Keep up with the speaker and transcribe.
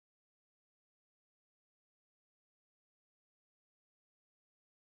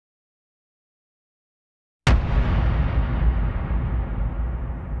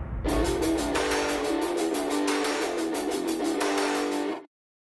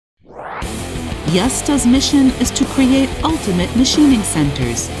YASDA's mission is to create ultimate machining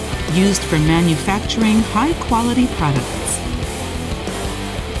centers used for manufacturing high-quality products.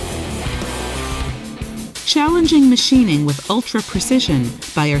 Challenging machining with ultra-precision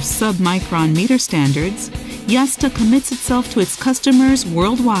by our sub-micron meter standards, YASDA commits itself to its customers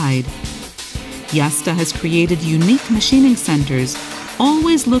worldwide. YASDA has created unique machining centers,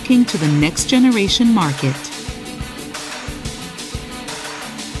 always looking to the next generation market.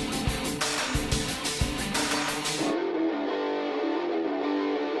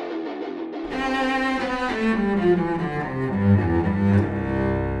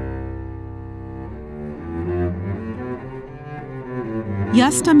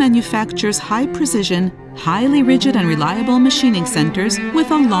 YASDA manufactures high-precision, highly rigid and reliable machining centers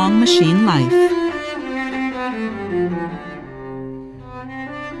with a long machine life.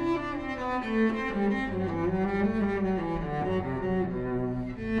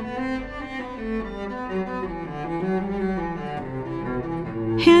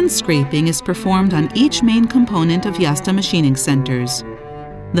 Hand scraping is performed on each main component of YASDA machining centers: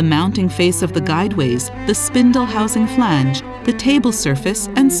 the mounting face of the guideways, the spindle housing flange, the table surface,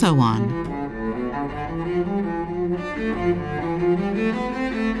 and so on.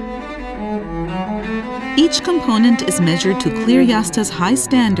 Each component is measured to clear YASDA's high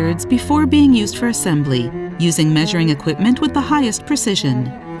standards before being used for assembly, using measuring equipment with the highest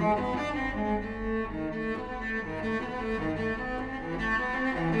precision.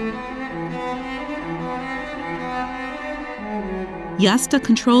 YASDA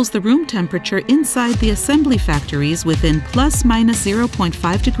controls the room temperature inside the assembly factories within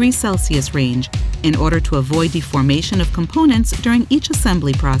 ±0.5 degrees Celsius range in order to avoid deformation of components during each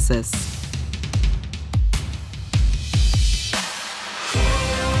assembly process.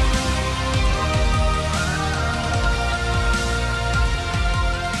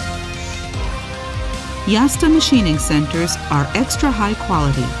 YASDA machining centers are extra high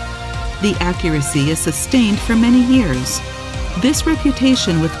quality. The accuracy is sustained for many years. This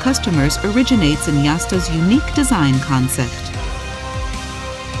reputation with customers originates in YASDA's unique design concept.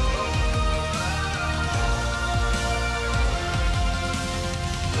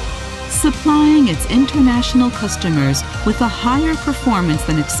 Supplying its international customers with a higher performance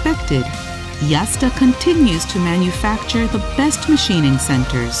than expected, YASDA continues to manufacture the best machining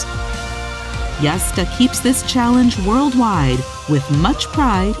centers. YASDA keeps this challenge worldwide with much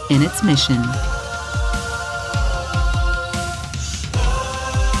pride in its mission.